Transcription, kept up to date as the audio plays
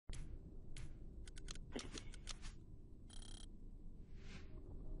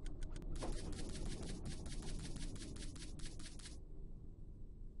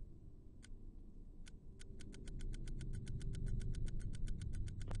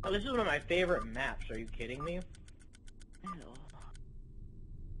Oh, this is one of my favorite maps. Are you kidding me? Ew.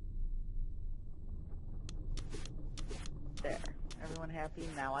 There. Everyone happy?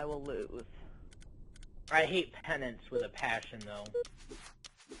 Now I will lose. I hate penance with a passion, though.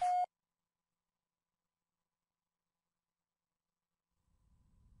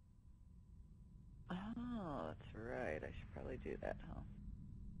 Oh, that's right. I should probably do that, huh?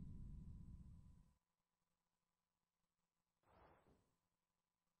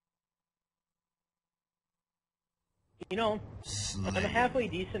 You know, I'm a halfway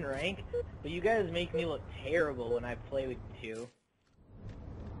decent rank, but you guys make me look terrible when I play with you.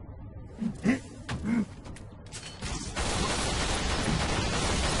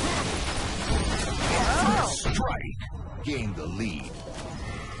 Oh! Strike! Gain the lead.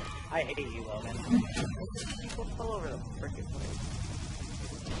 I hate you, Logan. People all over the frickin' place.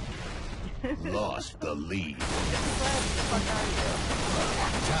 Lost the lead. Get the fuck out of here.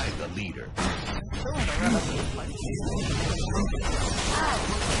 Tie the leader. Still in the run up with my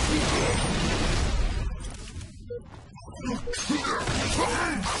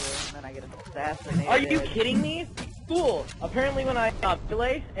and then I get assassinated. Are you kidding me? Cool. Apparently when I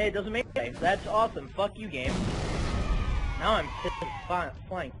delay, it doesn't make sense. That's awesome. Fuck you, game. Now I'm pissed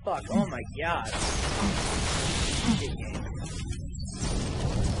flying fuck. Oh my god. Shit, game.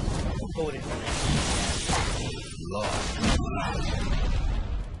 Voted for that. Lost.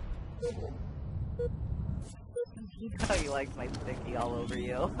 You know you like my sticky all over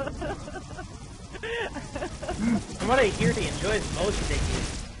you. From what I hear, he enjoys most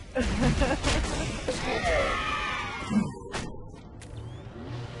stickies.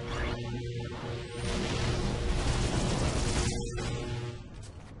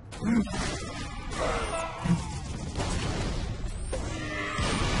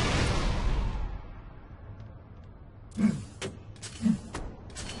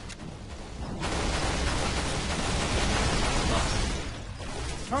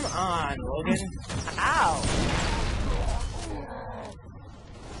 Come on, Logan. Ow!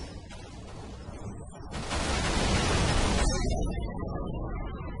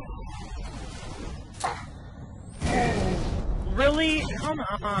 Really? Come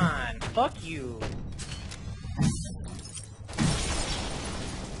on. Fuck you.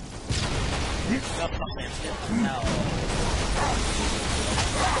 No.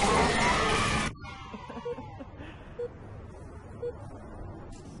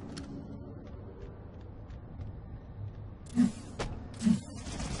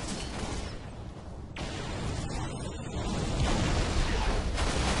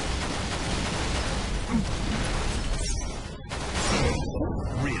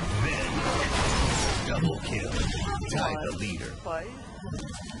 Double kill. Tie the leader. Fight.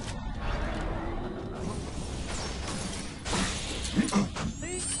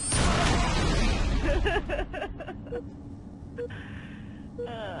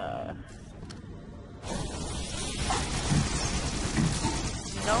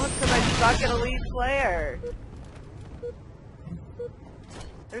 No, it's because I suck at Elite Player.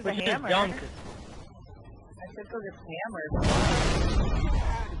 There's a hammer. Dumb, I should go get hammered.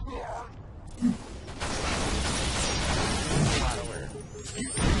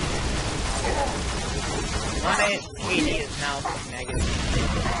 my KD is now negative.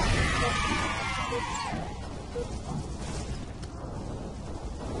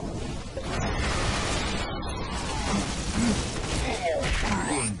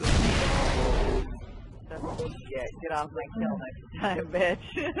 Yeah, get off my kill next time, bitch.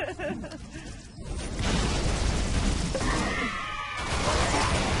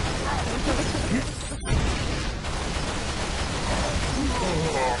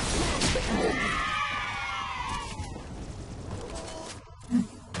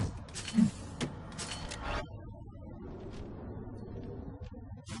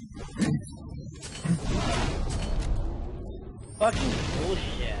 Fucking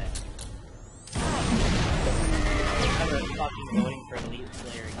bullshit. I'm never fucking voting for Elite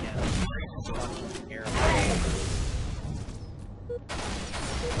Slayer again. It's fucking terrible.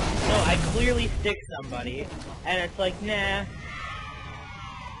 No, I clearly stick somebody, and it's like, nah.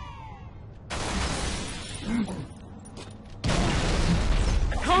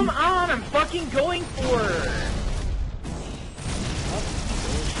 Come on, I'm fucking going for her!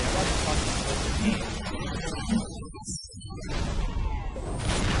 Bullshit, I'm about to fucking quit this game.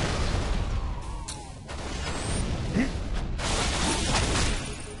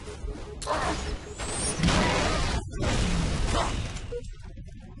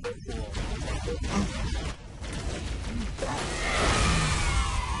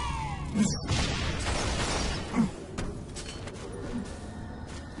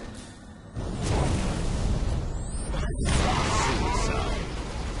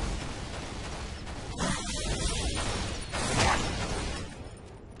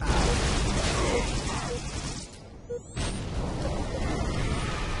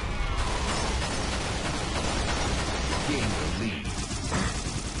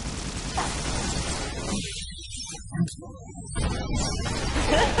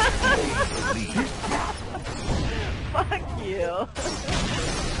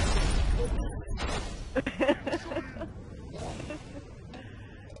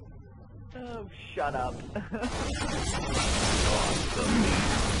 caught up. Lost the lead.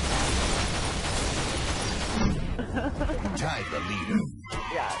 Tied the leader.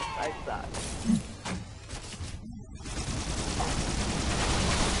 Yeah, I suck.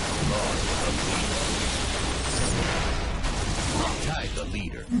 Lost the lead. Tied the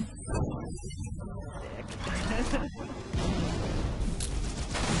leader.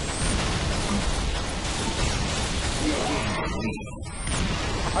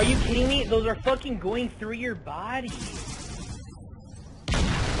 Are you kidding me? Those are fucking going through your body. Sticky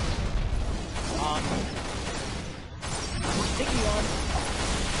one.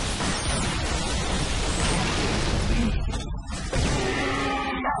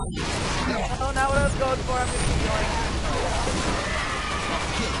 Oh, not what I was going for. I'm gonna keep going.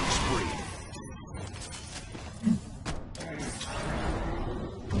 Killing spree.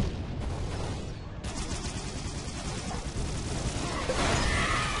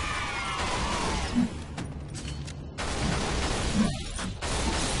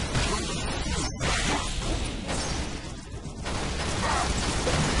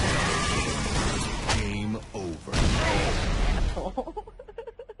 Game over.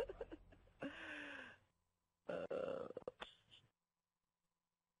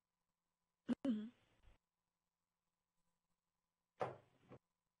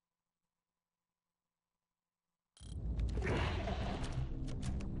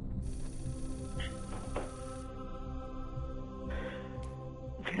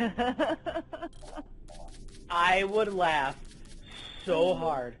 I would laugh so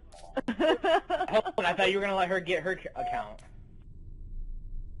hard. Hold on, I thought you were gonna let her get her account.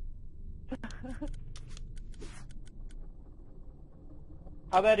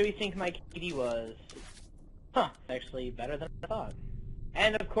 How bad do we think my KD was? Huh, actually better than I thought.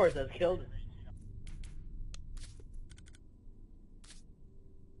 And of course, I was killed.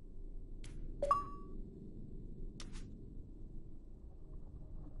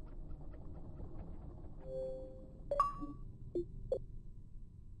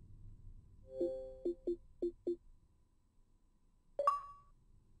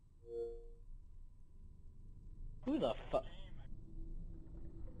 Who the fuck?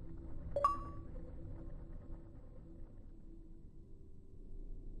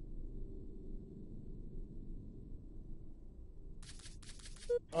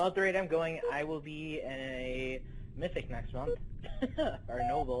 Well, at the rate I'm going, I will be in a Mythic next month. Or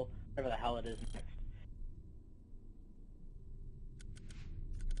Noble, whatever the hell it is next.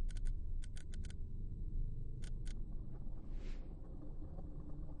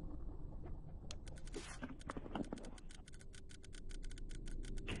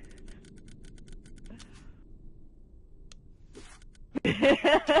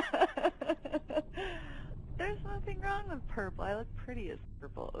 There's nothing wrong with purple. I look pretty as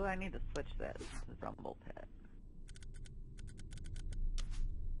purple. Oh, I need to switch that to Rumble Pit.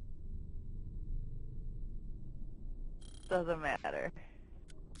 Doesn't matter.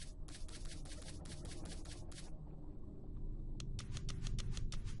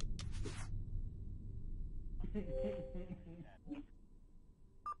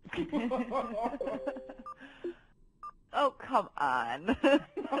 Oh, come on.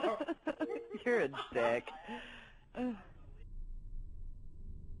 You're a dick.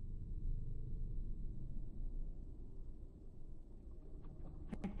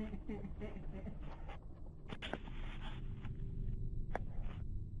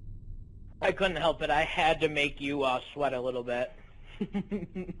 I couldn't help it. I had to make you sweat a little bit.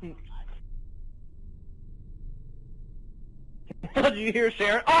 Did you hear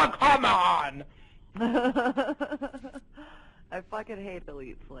Sharon? Oh, come on! I fucking hate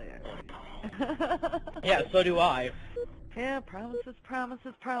Elite Slayer. Yeah, so do I. Yeah, promises,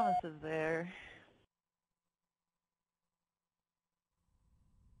 promises, promises there.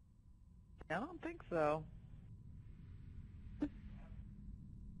 I don't think so.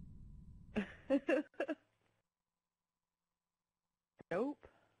 Nope.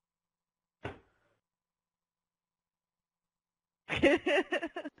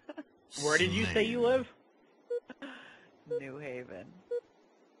 Where did you say you live? New Haven.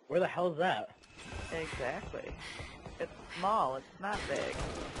 Where the hell is that? Exactly. It's small, it's not big.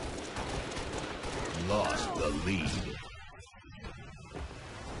 Lost the lead.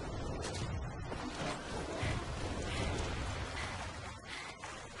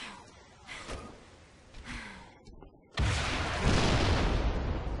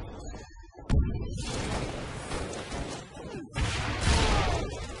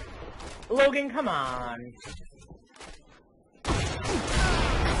 Logan, come on.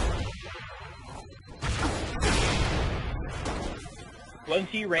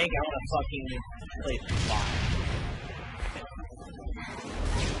 Once you rank, I wanna fucking place spot.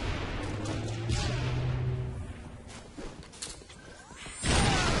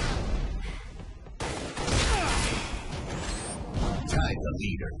 Tie the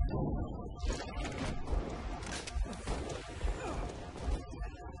leader.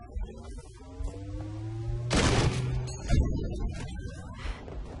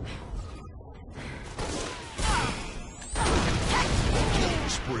 Killing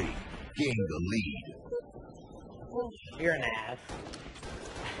spree. Gain the lead. You're an ass.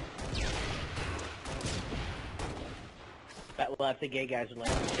 Bet lots of gay guys would like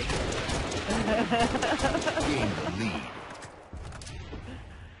to take it. Gain the lead.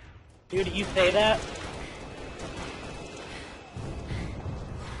 Dude, you say that?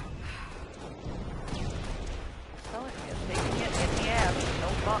 Telling you, taking it in the ass is no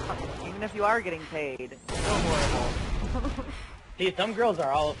fun. Even if you are getting paid. It's still horrible. See, some girls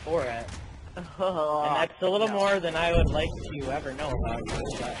are all for it. Oh, And that's a little no. more than I would like to ever know about you.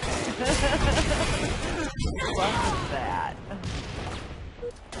 But, Fuck that.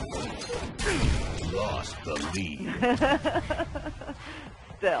 Lost the lead.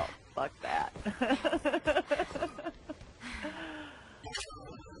 Still, fuck that.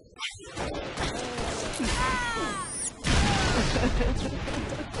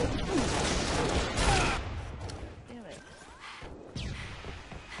 Damn it.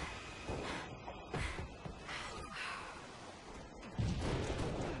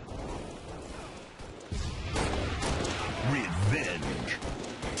 Revenge.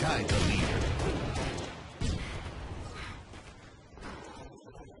 Tie the leader.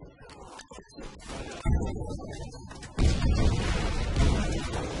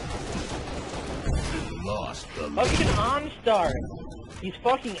 Lost the lead. fucking OnStar! He's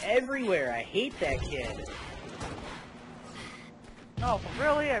fucking everywhere. I hate that kid. Oh,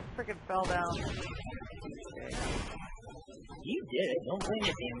 really? I freaking fell down. Okay. You did it. Don't blame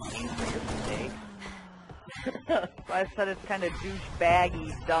the damn game for your mistake. I said it's kind of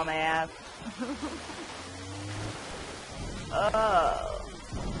douchebaggy, dumbass. Oh.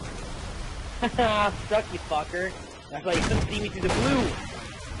 Stuck, you fucker. That's why you couldn't see me through the blue.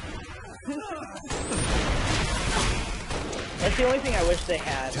 That's the only thing I wish they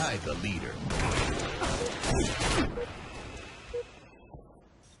had. Tie the leader.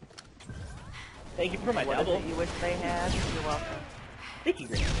 Thank you for my What double. is it you wish they had? You're welcome. Sticky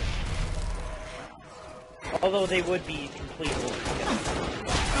green. Although they would be completely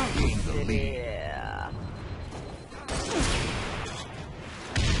different. Gain the lead. Yeah.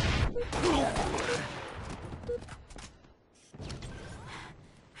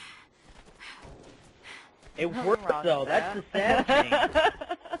 It Nothing worked wrong though. with That's the that. sad thing.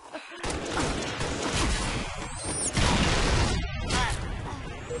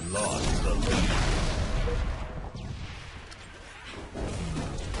 Lost the lead.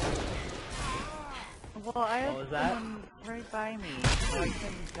 Well, I have What was that? someone right by me, so I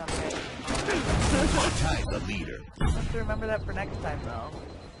can jump in. Tie the leader. I have to remember that for next time, though.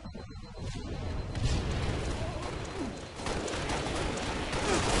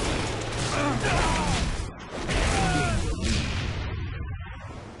 Gain the lead.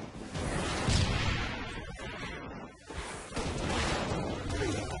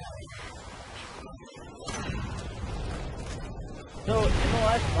 So, in the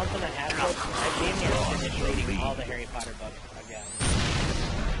last month and a half, I gave me a finish reading all the Harry Potter books again.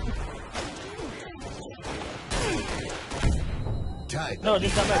 Tie the No, lead.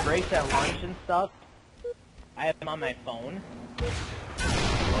 just on my breaks at lunch and stuff. I have them on my phone.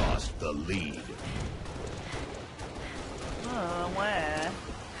 Lost the lead. Oh, where?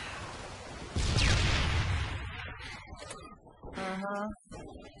 Uh-huh.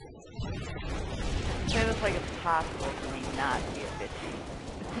 Say this like it's possible for me not to be a bitchy.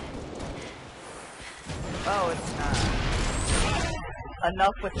 Oh, it's not.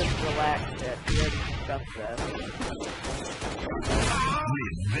 Enough with this relaxed shit. We already discussed this.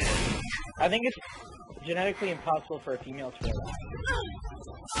 Revenge. I think it's genetically impossible for a female to relax.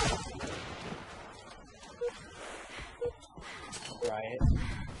 Right.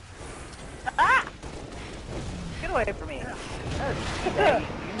 Ah! Get away from me. Hey,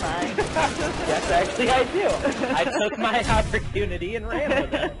 you mind? Yes, actually I do. I took my opportunity and ran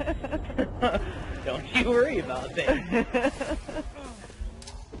with it. Don't you worry about things.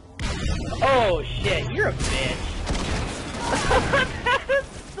 Oh shit, you're a bitch. That is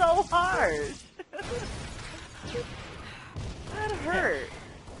so harsh. That hurt.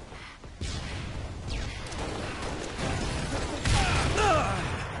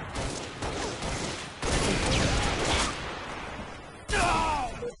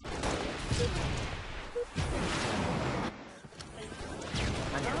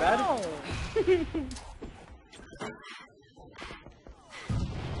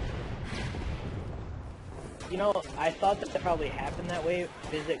 You know, I thought that probably happened that way.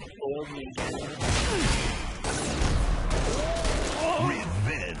 Physics spoiled me again.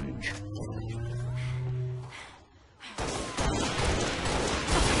 Revenge.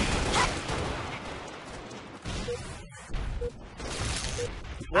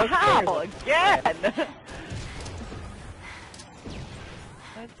 How? Again!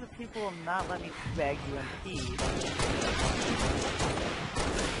 Why do people not let me bag you in peace?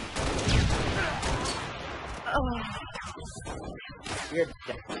 You're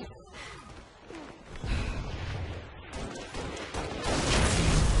dead.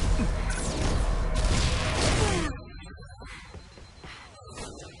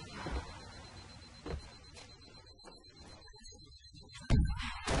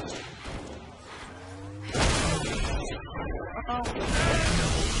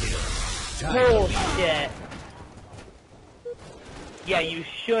 Bullshit. Yeah, you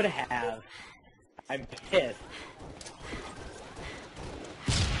should have. I'm pissed.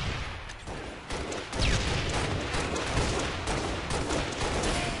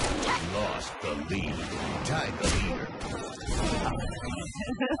 Lost the lead. Tied the leader.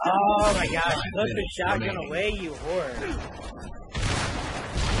 Oh my gosh, you took the shotgun away, you whore.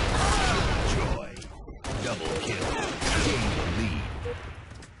 Joy. Double kill. Gain the lead.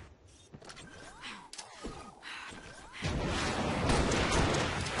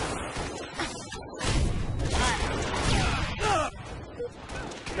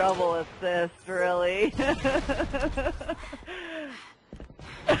 Double assist, really?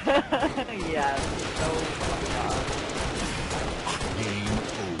 Yes. Oh my god. Game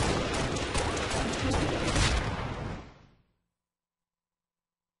over.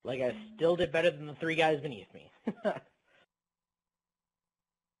 Like, I still did better than the 3 guys beneath me.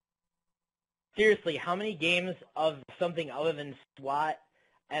 Seriously, how many games of something other than SWAT,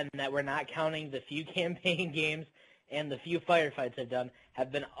 and that we're not counting the few campaign games and the few firefights I've done, have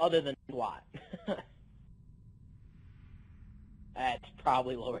been other than SWAT? That's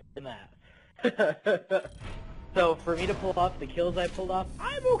probably lower than that. So, for me to pull off the kills I pulled off,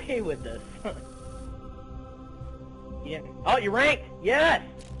 I'm okay with this. Yeah. Oh, you're ranked! Yes!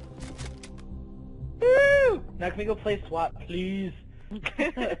 Woo! Now can we go play SWAT, please?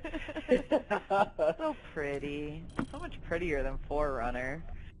 So pretty. So much prettier than Forerunner.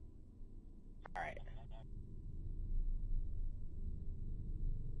 Alright.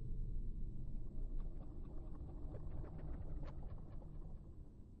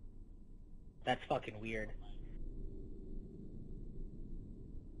 That's fucking weird.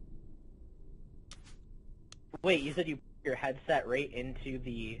 Wait, you said you put your headset right into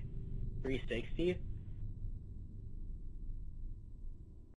the 360?